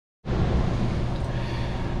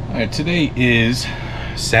All right, today is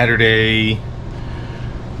Saturday,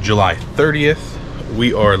 July 30th.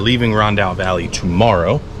 We are leaving Rondout Valley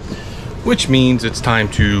tomorrow, which means it's time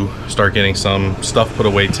to start getting some stuff put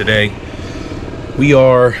away today.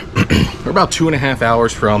 We're about 2.5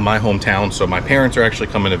 hours from my hometown, so my parents are actually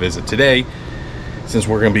coming to visit today since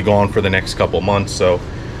we're going to be gone for the next couple months. So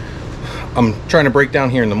I'm trying to break down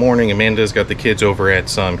here in the morning. Amanda's got the kids over at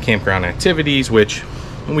some campground activities, which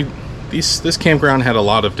this campground had a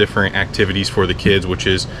lot of different activities for the kids, which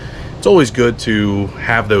is, it's always good to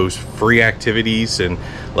have those free activities and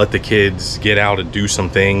let the kids get out and do some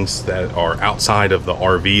things that are outside of the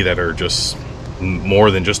RV that are just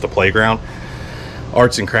more than just a playground.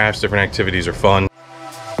 Arts and crafts, different activities are fun.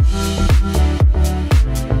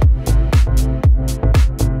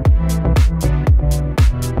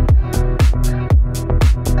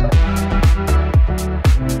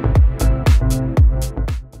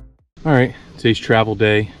 All right, today's travel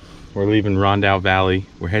day. We're leaving Rondout Valley.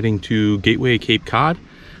 We're heading to Gateway Cape Cod.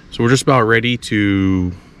 So we're just about ready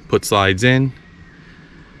to put slides in,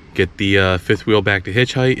 get the fifth wheel back to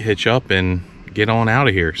hitch height, hitch up, and get on out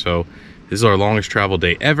of here. So this is our longest travel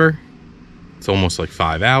day ever. It's almost like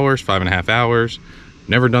 5 hours, 5.5 hours.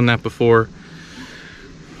 Never done that before.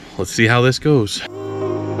 Let's see how this goes.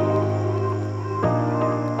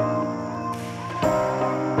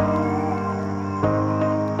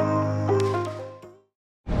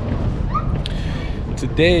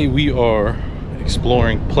 Today we are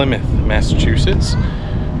exploring Plymouth, Massachusetts.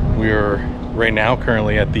 We are right now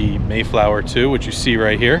currently at the Mayflower 2, which you see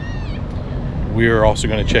right here. We are also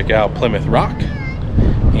going to check out Plymouth Rock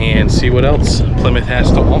and see what else Plymouth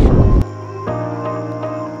has to offer.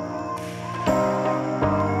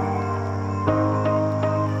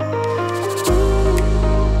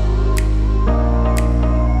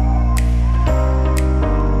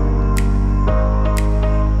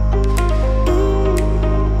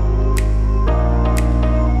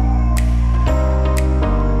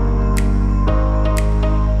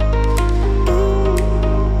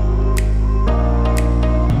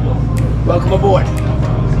 Welcome aboard.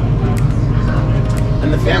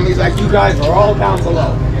 And the families like you guys are all down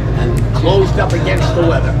below and closed up against the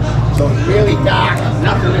weather. So it's really dark,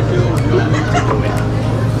 nothing to do, nothing to do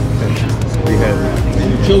it. We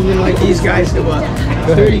have Children like these guys, there were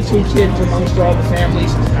 32 kids amongst all the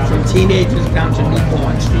families, from teenagers down to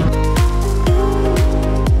newborns.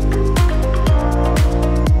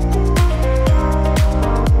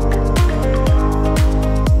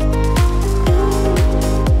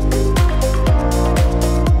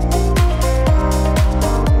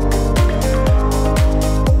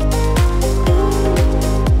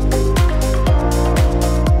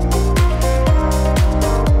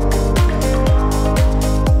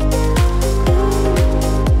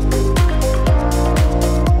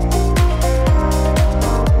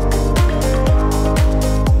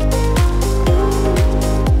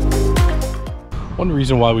 One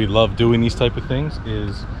reason why we love doing these type of things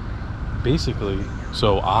is basically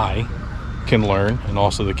so I can learn, and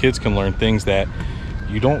also the kids can learn things that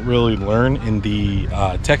you don't really learn in the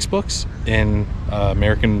textbooks in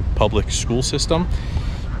American public school system.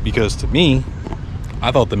 Because to me,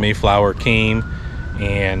 I thought the Mayflower came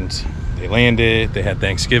and they landed, they had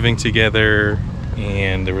Thanksgiving together,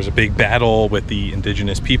 and there was a big battle with the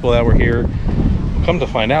indigenous people that were here. Come to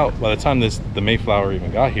find out, by the time the Mayflower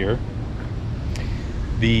even got here,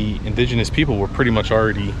 the indigenous people were pretty much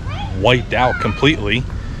already wiped out completely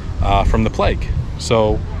from the plague.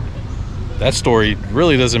 So that story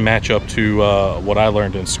really doesn't match up to what I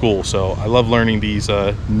learned in school. So I love learning these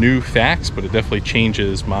new facts, but it definitely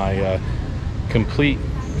changes my complete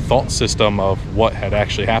thought system of what had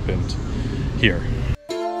actually happened here.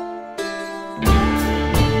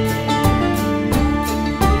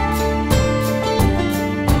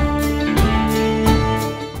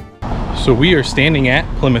 So we are standing at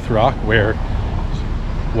Plymouth Rock, where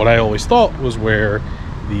what I always thought was where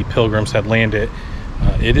the Pilgrims had landed.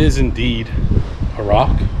 It is indeed a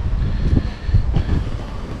rock.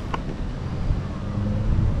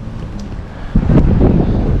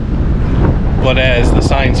 But as the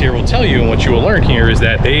signs here will tell you, and what you will learn here, is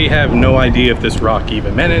that they have no idea if this rock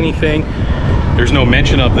even meant anything. There's no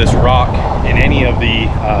mention of this rock in any of the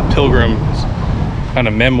Pilgrims' kind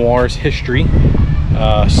of memoirs, history.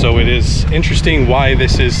 So it is interesting why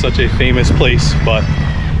this is such a famous place, but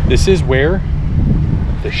this is where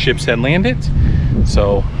the ships had landed.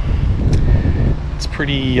 So it's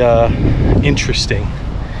pretty interesting.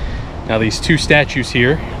 Now these two statues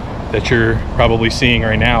here that you're probably seeing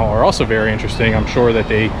right now are also very interesting. I'm sure that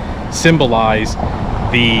they symbolize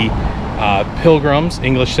the Pilgrims,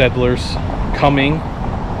 English settlers, coming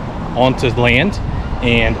onto land,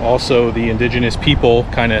 and also the indigenous people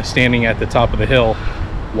kind of standing at the top of the hill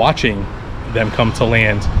watching them come to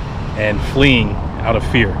land and fleeing out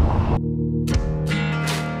of fear.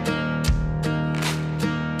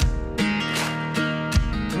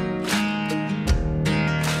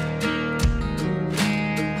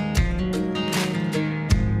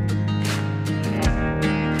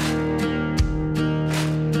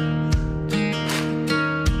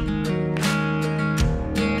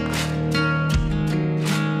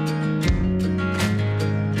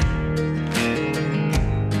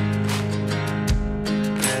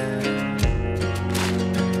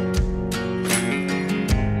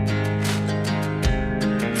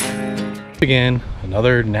 Again,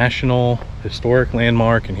 another national historic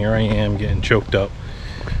landmark, and here I am getting choked up.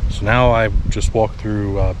 So now I've just walked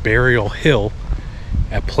through Burial Hill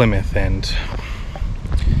at Plymouth, and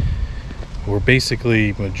we're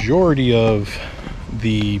basically, majority of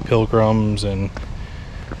the pilgrims and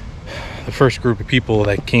the first group of people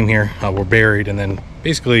that came here were buried, and then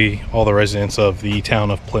basically all the residents of the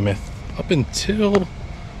town of Plymouth up until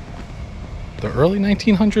the early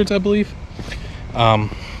 1900s, I believe.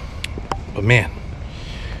 But man,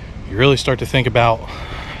 you really start to think about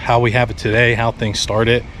how we have it today, how things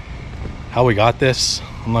started, how we got this.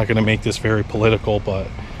 I'm not going to make this very political, but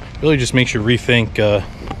it really just makes you rethink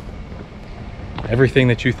everything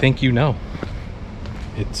that you think you know.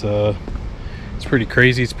 It's pretty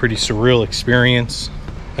crazy. It's a pretty surreal experience.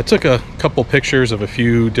 I took a couple pictures of a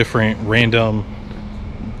few different random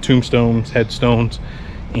tombstones, headstones,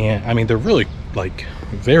 and I mean, they're really like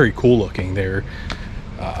very cool looking. They're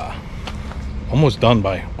almost done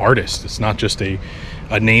by artists. It's not just a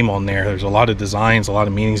name on there. There's a lot of designs, a lot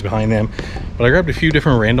of meanings behind them. But I grabbed a few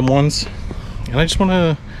different random ones, and I just want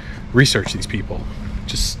to research these people,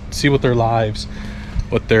 just see what their lives,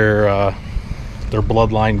 what their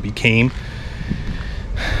bloodline became.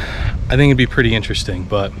 I think it'd be pretty interesting.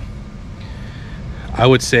 But I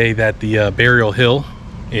would say that the Burial Hill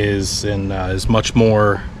is much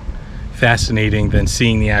more fascinating than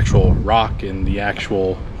seeing the actual rock and the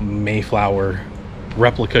actual Mayflower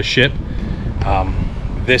replica ship.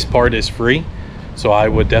 This part is free, so I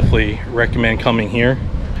would definitely recommend coming here.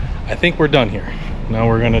 I think we're done here. Now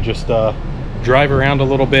we're gonna just drive around a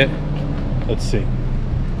little bit. Let's see.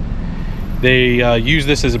 They used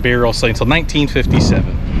this as a burial site until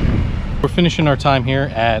 1957. We're finishing our time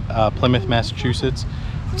here at Plymouth, Massachusetts.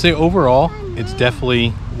 I'd say overall, it's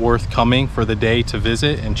definitely worth coming for the day to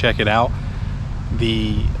visit and check it out.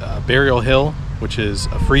 The Burial Hill, which is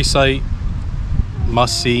a free site,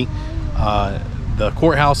 must see. The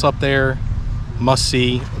courthouse up there, must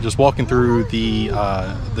see. Just walking through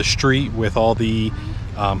the street with all the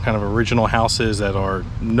kind of original houses that are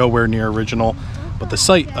nowhere near original, but the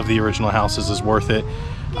site of the original houses is worth it.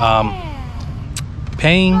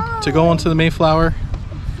 Paying to go into the Mayflower,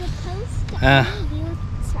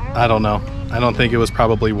 I don't know. I don't think it was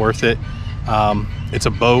probably worth it. It's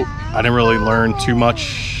a boat. I didn't really learn too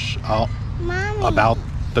much about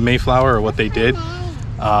the Mayflower or what they did.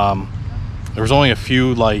 There was only a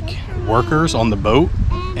few like workers on the boat,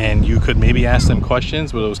 and you could maybe ask them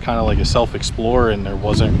questions, but it was kind of like a self-explore, and there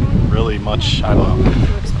wasn't really much, I don't know.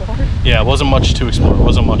 Yeah, it wasn't much to explore. It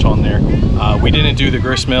wasn't much on there. We didn't do the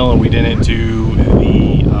grist mill, and we didn't do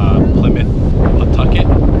the Plymouth Pawtucket,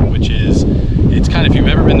 which is, it's kind of, if you've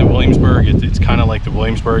ever been to Williamsburg, it's kind of like the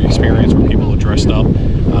Williamsburg experience where people are dressed up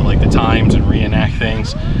like the times and reenact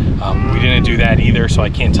things. We didn't do that either, so I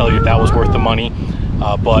can't tell you if that was worth the money.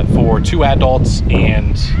 But for 2 adults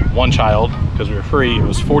and 1 child, because we were free, it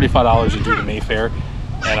was $45 to do the Mayfair,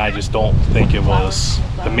 and I just don't think it was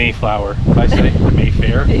the Mayflower. What did I say? The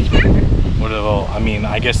Mayfair? I mean,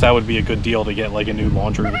 I guess that would be a good deal to get like a new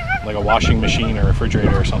laundry, like a washing machine or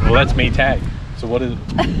refrigerator or something. Well, that's Maytag. So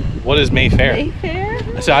what is Mayfair?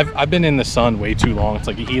 Mayfair? So I've been in the sun way too long. It's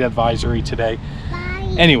like a heat advisory today.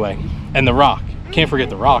 Anyway, and the Rock. Can't forget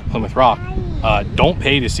the Rock, Plymouth Rock. Don't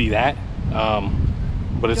pay to see that.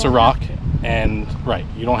 But it's a rock, and right,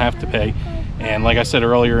 you don't have to pay. And like I said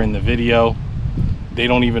earlier in the video, they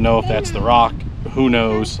don't even know if that's the Rock. Who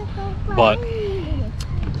knows? But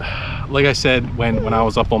like I said, when I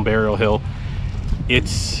was up on Burial Hill,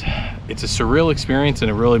 it's a surreal experience,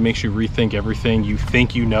 and it really makes you rethink everything you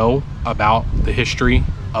think you know about the history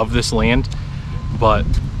of this land. But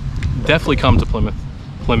definitely come to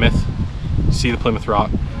Plymouth, see the Plymouth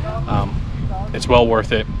Rock. It's well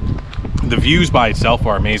worth it. The views by itself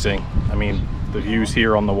are amazing. I mean, the views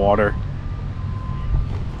here on the water,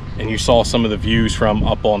 and you saw some of the views from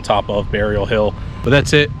up on top of Burial Hill. But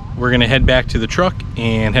that's it. we're gonna head back to the truck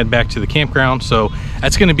and head back to the campground. So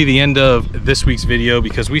that's gonna be the end of this week's video,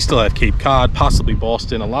 because we still have Cape Cod, possibly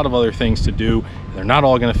Boston, a lot of other things to do. They're not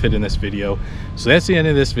all gonna fit in this video. So that's the end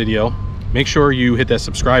of this video. Make sure you hit that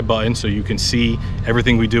subscribe button so you can see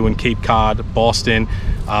everything we do in Cape Cod, Boston,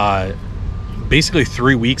 basically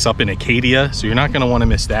 3 weeks up in Acadia. So you're not gonna wanna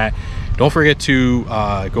miss that. Don't forget to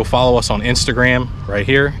go follow us on Instagram right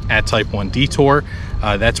here at Type 1 Detour.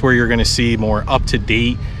 That's where you're gonna see more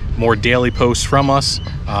up-to-date, more daily posts from us,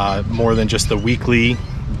 more than just the weekly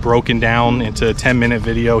broken down into a 10-minute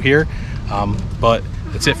video here. But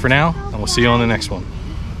that's it for now, and we'll see you on the next one.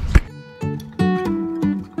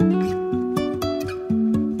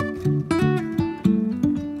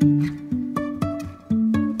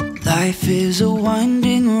 Life is a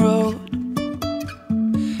winding road,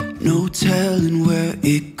 no telling where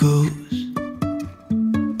it goes.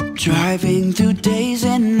 Driving through days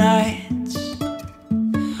and nights,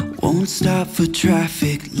 won't stop for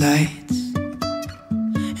traffic lights.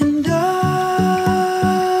 And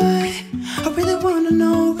I really wanna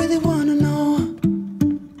know,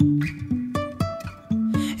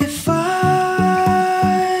 if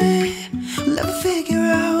I will ever figure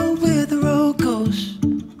out where the road goes.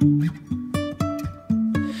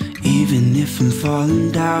 Even if I'm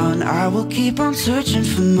falling down, I will keep on searching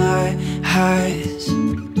for my highs.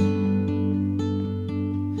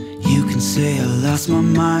 You can say I lost my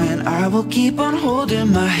mind, I will keep on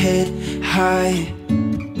holding my head high.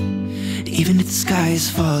 Even if the sky is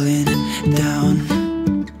falling down.